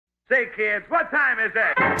Say, kids, what time is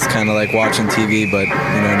it? It's kind of like watching TV, but,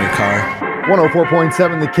 in your car.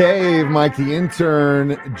 104.7 The Cave. Mike the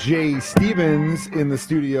Intern, Jay Stevens in the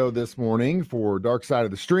studio this morning for Dark Side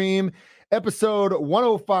of the Stream. Episode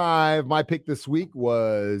 105. My pick this week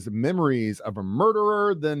was Memories of a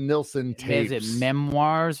Murderer, the Nilsson tapes. Is it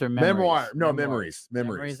memoirs or memories? Memories.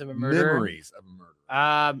 Memories of a murderer. Memories of a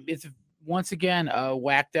murderer. It's once again a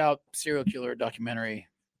whacked out serial killer documentary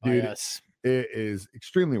by us. It is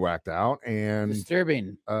extremely whacked out and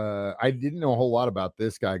disturbing. I didn't know a whole lot about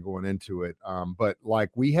this guy going into it. But like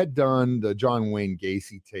we had done the John Wayne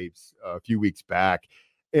Gacy tapes a few weeks back.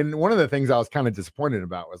 And one of the things I was kind of disappointed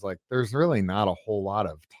about was like, there's really not a whole lot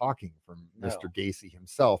of talking from Mr. Gacy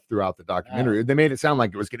himself throughout the documentary. They made it sound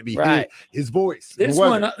like it was going to be his voice. This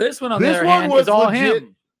one on the other hand was all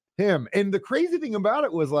him. And the crazy thing about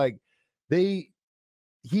it was like he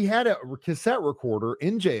had a cassette recorder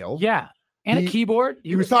in jail. Yeah. And a keyboard.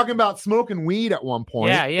 He was talking about smoking weed at one point.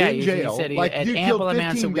 Yeah. In jail. He said like had dude ample killed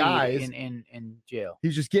amounts 15 of guys weed in jail.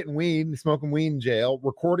 He's just getting weed and smoking weed in jail,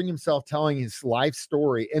 recording himself telling his life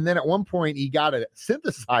story. And then at one point he got a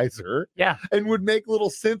synthesizer. Yeah. And would make little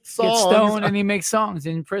synth songs. Get stoned and he makes songs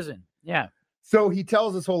in prison. Yeah. So he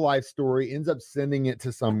tells his whole life story, ends up sending it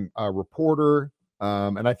to some reporter.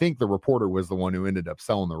 And I think the reporter was the one who ended up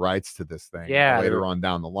selling the rights to this thing. Yeah. Later on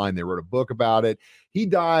down the line, they wrote a book about it. He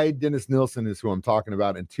died. Dennis Nilsson is who I'm talking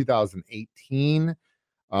about in 2018,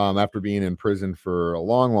 after being in prison for a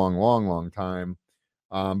long time.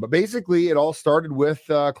 But basically, it all started with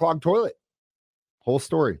clogged toilet. Whole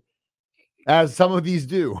story, as some of these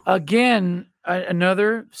do. Again,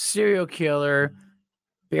 another serial killer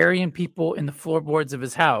burying people in the floorboards of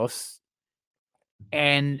his house.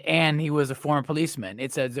 And he was a former policeman.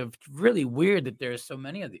 It's really weird that there's so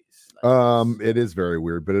many of these. It is very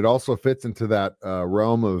weird, but it also fits into that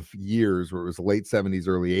realm of years where it was the late 70s,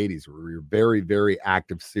 early 80s, where we were very, very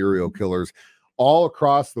active serial killers all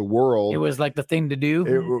across the world. It was like the thing to do.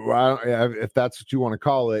 If that's what you want to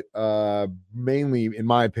call it. Mainly, in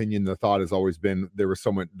my opinion, the thought has always been there was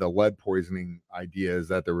the lead poisoning idea is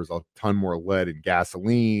that there was a ton more lead in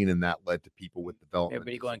gasoline, and that led to people with development.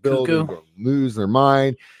 Everybody going cuckoo. Lose their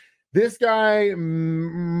mind. This guy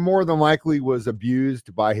more than likely was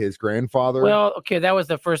abused by his grandfather. Well, okay, that was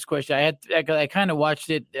the first question. I kind of watched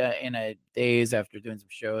it in a days after doing some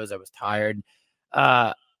shows. I was tired.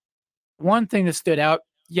 One thing that stood out,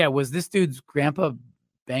 was this dude's grandpa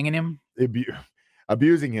banging him?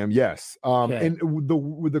 Abusing him, yes. Okay. And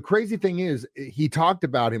the crazy thing is, he talked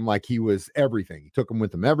about him like he was everything. He took him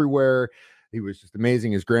with him everywhere. He was just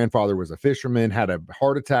amazing. His grandfather was a fisherman, had a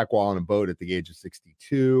heart attack while on a boat at the age of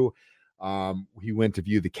 62. He went to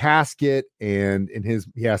view the casket, and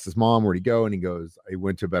he asked his mom, where'd he go? And he goes, I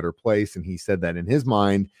went to a better place. And he said that in his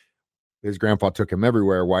mind, his grandpa took him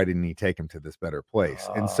everywhere. Why didn't he take him to this better place?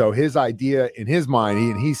 And so his idea in his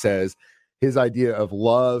mind, he says his idea of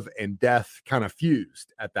love and death kind of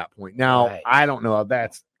fused at that point. Now, I don't know if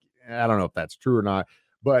that's true or not,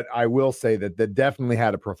 but I will say that definitely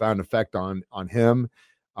had a profound effect on him,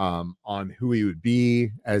 on who he would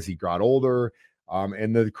be as he got older.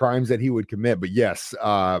 And the crimes that he would commit. But yes,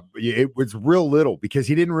 it was real little because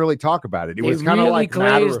he didn't really talk about it. It was kind of really like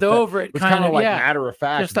glazed over it. It was kind of like matter of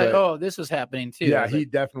fact. Just like, this was happening too. Yeah, he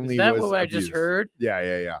definitely is that was what I abused. just heard?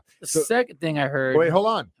 Yeah. The second thing I heard. Wait, hold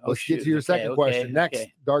on. Let's get to your second question. Next,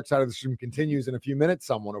 okay. Dark Side of the Stream continues in a few minutes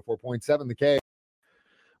on 104.7 The Cave.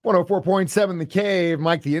 104.7 The Cave.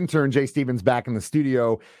 Mike the Intern, Jay Stevens back in the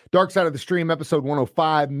studio. Dark Side of the Stream, episode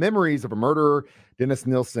 105, Memories of a Murderer. Dennis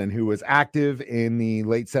Nilsson, who was active in the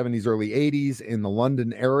late 70s, early 80s in the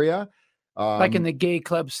London area. Like in the gay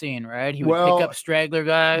club scene, right? He would pick up straggler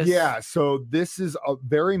guys. Yeah, so this is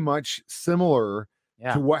very much similar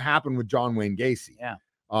to what happened with John Wayne Gacy. Yeah.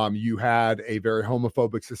 You had a very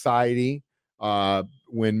homophobic society.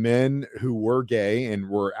 When men who were gay and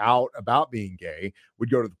were out about being gay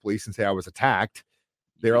would go to the police and say, I was attacked.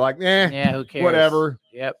 They were like, who cares? Whatever.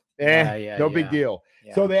 Yep. No big deal.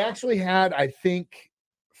 Yeah. So they actually had, I think,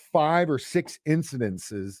 5 or 6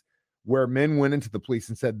 incidences where men went into the police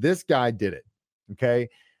and said, this guy did it. Okay.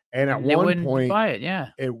 And at one point, buy it.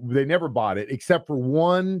 They never bought it, except for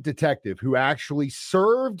one detective who actually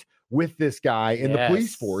served with this guy in the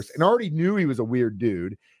police force and already knew he was a weird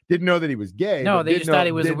dude. Didn't know that he was gay. No, they just thought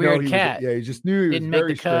he was a weird cat. He just knew he didn't was make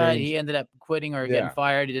very the cut. strange. He ended up quitting or getting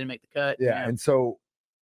fired. He didn't make the cut. Yeah. And so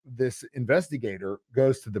this investigator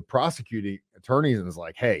goes to the prosecuting attorneys and is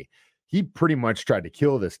like, hey, he pretty much tried to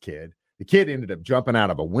kill this kid. The kid ended up jumping out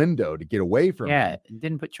of a window to get away from him. Yeah,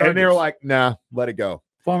 didn't put charges. And they were like, nah, let it go.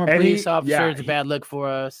 Former police officer, it's a bad look for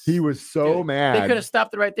us. He was so mad. They could have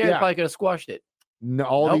stopped it right there. They probably could have squashed it.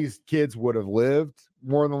 All Nope. these kids would have lived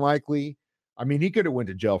more than likely. I mean, he could have went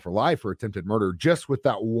to jail for life for attempted murder just with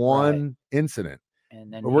that one incident.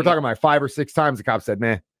 And then But we're talking about 5 or 6 times the cop said,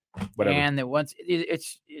 "Meh, whatever." And then once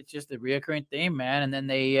it's just a reoccurring thing, man. And then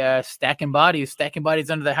they stacking bodies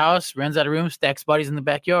under the house, runs out of room, stacks bodies in the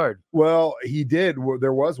backyard. Well, he did.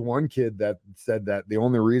 There was one kid that said that the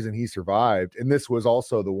only reason he survived, and this was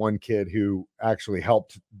also the one kid who actually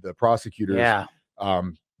helped the prosecutors. Yeah.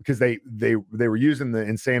 Because they were using the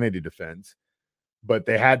insanity defense, but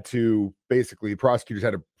they had to basically, prosecutors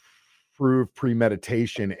had to prove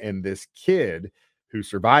premeditation, and this kid who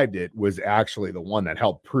survived it was actually the one that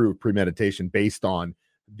helped prove premeditation based on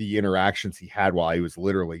the interactions he had while he was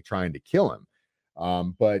literally trying to kill him.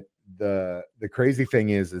 But the crazy thing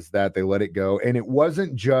is that they let it go, and it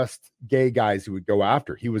wasn't just gay guys who would go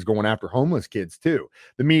after. He was going after homeless kids too.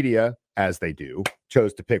 The media, as they do,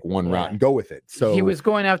 chose to pick one route and go with it. So he was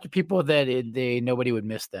going after people that nobody would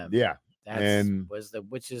miss them. Yeah.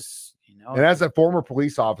 Which is, and as a former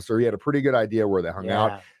police officer, he had a pretty good idea where they hung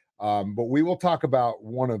out. But we will talk about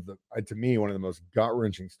one of the most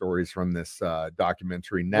gut-wrenching stories from this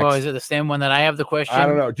documentary next. Well, is it the same one that I have the question? I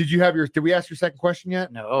don't know. Did we ask your second question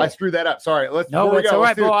yet? No. I screwed that up. Sorry. It's all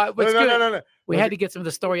right. No. We had to get some of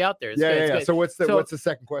the story out there. It's good. So what's the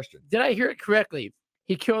second question? Did I hear it correctly?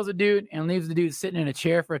 He kills a dude and leaves the dude sitting in a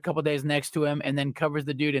chair for a couple days next to him, and then covers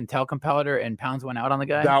the dude in talcum powder and pounds one out on the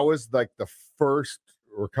guy. That was like the first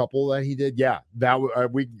or couple that he did. Yeah, that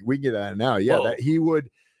we get that now. Yeah, that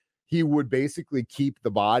he would basically keep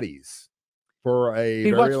the bodies for a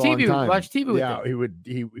very long time. Watch TV with them.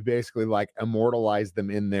 He would basically like immortalize them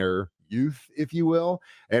in their youth, if you will,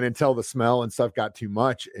 and until the smell and stuff got too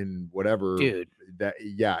much and whatever. Dude,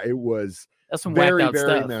 it was. That's some very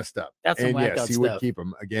stuff. Messed up. That's some whacked out stuff. He would keep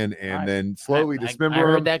them again, and then slowly dismember them. I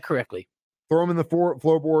heard them, that correctly. Throw them in the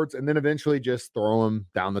floorboards, and then eventually just throw them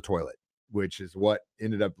down the toilet, which is what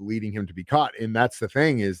ended up leading him to be caught. And that's the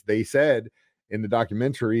thing, is they said in the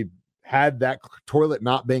documentary, had that toilet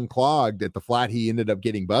not been clogged at the flat he ended up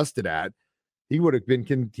getting busted at, he would have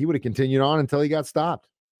continued on until he got stopped,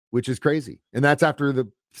 which is crazy. And that's after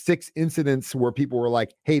the 6 incidents where people were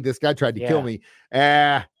like, "Hey, this guy tried to kill me."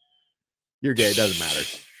 You're gay. It doesn't matter.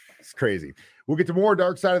 It's crazy. We'll get to more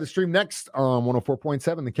Dark Side of the Stream next on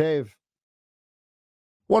 104.7 The Cave.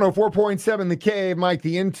 104.7 The Cave. Mike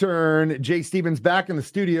the Intern. Jay Stevens back in the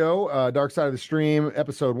studio. Dark Side of the Stream,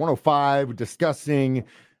 episode 105, discussing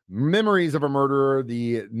Memories of a Murderer,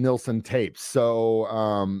 the Nilsen tapes.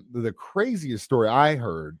 So the craziest story I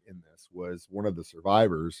heard in this was one of the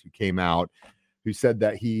survivors who came out, who said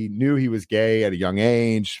that he knew he was gay at a young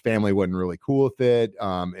age. Family wasn't really cool with it.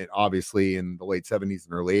 And obviously in the late 70s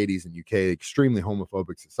and early 80s in UK, extremely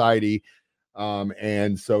homophobic society.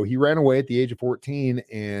 And so he ran away at the age of 14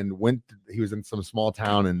 and he was in some small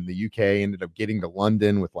town in the UK, ended up getting to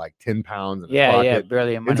London with like 10 pounds in his pocket.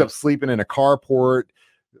 Barely a money. Ends up sleeping in a carport,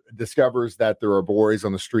 discovers that there are boys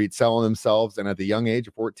on the street selling themselves, and at the young age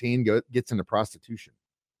of 14 gets into prostitution.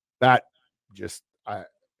 That just, can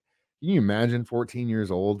you imagine 14 years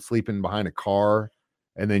old sleeping behind a car,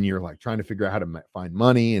 and then you're like trying to figure out how to find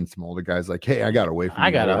money, and some older guys like, "Hey, I got away from you.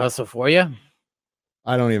 I got to hustle for you."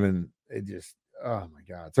 Oh my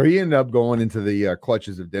God. So he ended up going into the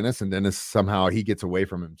clutches of Dennis, and Dennis somehow he gets away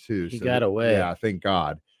from him too. He got away. Yeah, thank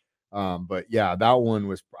God. But yeah, that one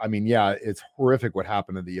was, it's horrific what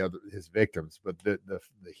happened to his victims, but the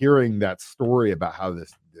hearing that story about how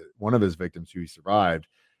one of his victims who survived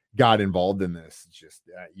got involved in this, just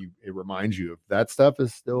it reminds you of that stuff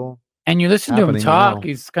is still. And you listen to him talk, now.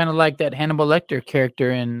 He's kind of like that Hannibal Lecter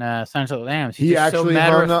character in Silence of the Lambs. He actually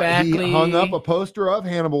hung up a poster of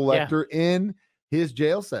Hannibal Lecter in his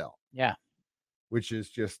jail cell. Yeah, which is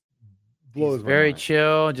just blows. He's very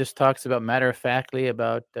chill. Just talks about matter-of-factly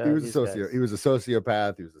about. He was a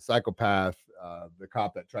sociopath. He was a psychopath. The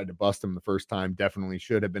cop that tried to bust him the first time definitely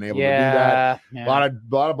should have been able to do that. Yeah. A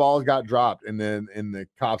lot of balls got dropped, and the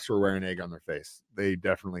cops were wearing egg on their face. They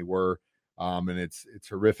definitely were. And it's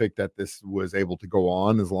horrific that this was able to go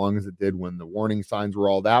on as long as it did when the warning signs were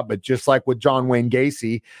all out. But just like with John Wayne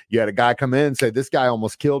Gacy, you had a guy come in and say, "This guy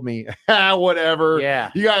almost killed me." Whatever. Yeah.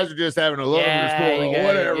 You guys are just having a love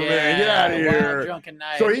whatever, man. Get out of here. Drunken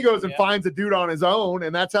night. So he goes and finds a dude on his own,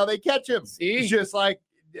 and that's how they catch him. See? It's just like,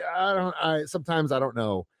 sometimes I don't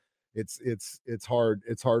know. It's hard.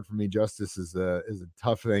 It's hard for me. Justice is a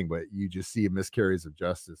tough thing, but you just see miscarriages of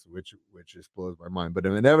justice, which just blows my mind. But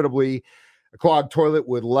inevitably, a clogged toilet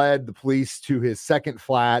would lead the police to his second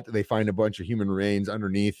flat. They find a bunch of human remains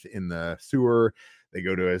underneath in the sewer. They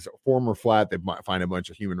go to his former flat. They might find a bunch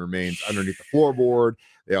of human remains underneath the floorboard.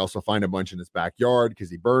 They also find a bunch in his backyard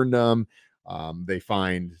because he burned them. They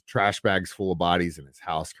find trash bags full of bodies in his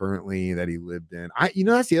house currently that he lived in.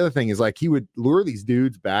 That's the other thing is like he would lure these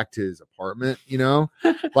dudes back to his apartment,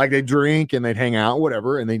 like they drink and they'd hang out,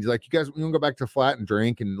 whatever. And they'd like, you guys, we want to go back to the flat and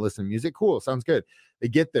drink and listen to music. Cool. Sounds good. They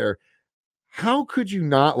get there. How could you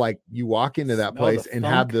not, like, you walk into that Smell place the and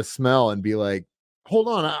funk. have the smell and be like, hold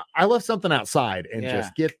on, I left something outside, and Yeah.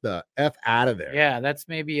 just get the F out of there. Yeah, that's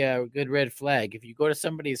maybe a good red flag. If you go to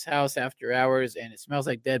somebody's house after hours and it smells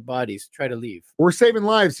like dead bodies, try to leave. We're saving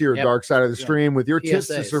lives here at Yep. Dark Side of the Yeah. Stream with your tips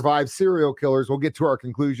to PSAs. survive serial killers. We'll get to our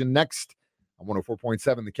conclusion next on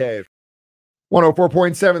 104.7 The Cave.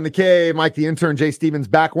 104.7 The Cave. Mike the Intern, Jay Stevens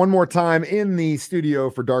back one more time in the studio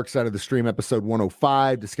for Dark Side of the Stream, episode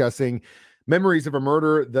 105, discussing Memories of a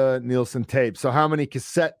Murder, the Nielsen tape. So how many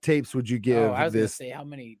cassette tapes would you give I was going to this? say how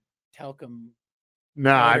many talcum.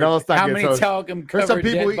 Nah, I know it's not How good. many So talcum there's some covered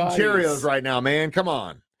people dead eating bodies? Cheerios right now, man. Come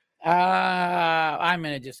on. I'm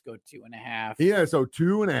going to just go 2.5. Yeah, so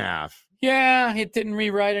 2.5. Yeah, it didn't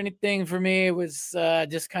rewrite anything for me. It was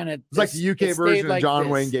just kind of. It's like the UK version of John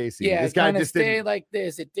Wayne Gacy. Yeah, This it guy kinda just stayed didn't. like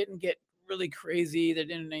this. It didn't get really crazy. There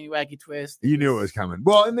didn't any wacky twist. You knew it was coming.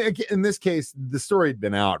 Well, in this case, the story had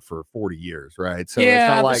been out for 40 years, right? So yeah,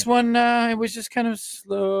 it's not like this one it was just kind of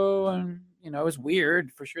slow and it was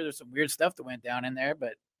weird for sure. There's some weird stuff that went down in there,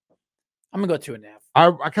 but I'm gonna go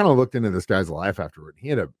 2.5. I kind of looked into this guy's life afterward. He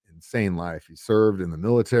had an insane life. He served in the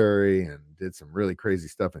military and did some really crazy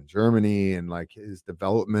stuff in Germany, and like his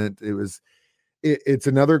development. It's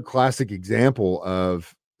another classic example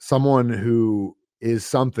of someone who is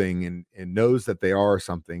something and knows that they are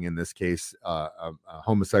something, in this case a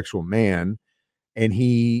homosexual man, and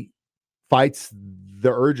he fights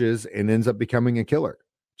the urges and ends up becoming a killer.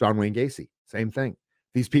 John Wayne Gacy, same thing.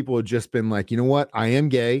 These people had just been like, you know what, I am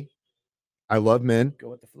gay, I love men, Go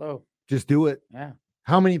with the flow. just do it. Yeah,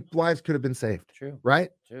 How many lives could have been saved, true. right?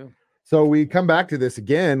 True. So we come back to this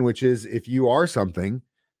again, which is, if you are something,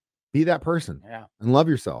 be that person. Yeah. And love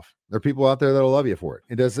yourself. There are people out there that'll love you for it.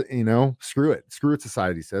 It doesn't, screw it. Screw it,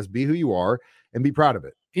 society says. Be who you are and be proud of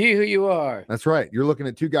it. Be who you are. That's right. You're looking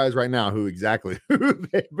at two guys right now who exactly who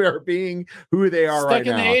they are being, who they are Stuck right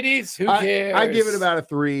in now. the 80s. Who cares? I give it about a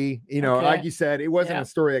 3. Okay. Like you said, it wasn't Yeah. a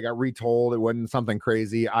story that got retold. It wasn't something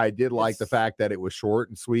crazy. I did like the It's- fact that it was short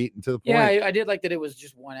and sweet and to the point. Yeah, I did like that. It was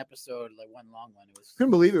just one episode, like one long one. It was.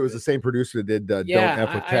 Couldn't believe it was the same producer that did Don't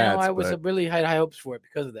F with I Cats. know. I was but- really had high hopes for it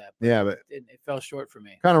because of that. yeah, but It fell short for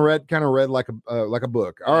me. kind of read like a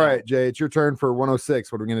book. All Yeah. right, Jay, it's your turn for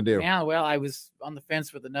 106. What are we gonna do? Yeah, well, I was on the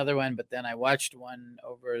fence with another one, but then I watched one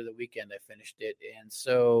over the weekend. I finished it, and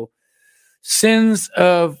so Sins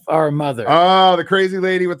of Our Mother. Oh, the crazy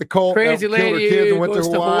lady with the cult. that Crazy killed her lady kids and went goes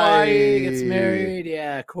to to Hawaii. Hawaii, gets married.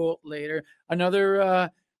 Yeah, cult later. Another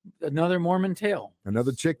Mormon tale.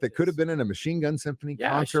 Another chick that could have been in a Machine Gun Symphony Yeah,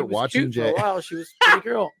 she concert was watching cute for a Jay. while. She was a pretty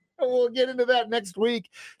girl. We'll get into that next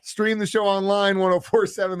week. Stream the show online,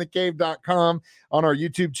 1047thecave.com. On our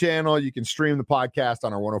YouTube channel, you can stream the podcast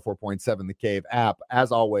on our 104.7 The Cave app.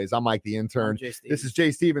 As always, I'm Mike the Intern. This is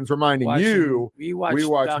Jay Stevens reminding you we we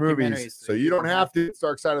watch movies, documentaries, so you don't have to. It's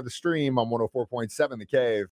Dark Side of the Stream on 104.7 The Cave.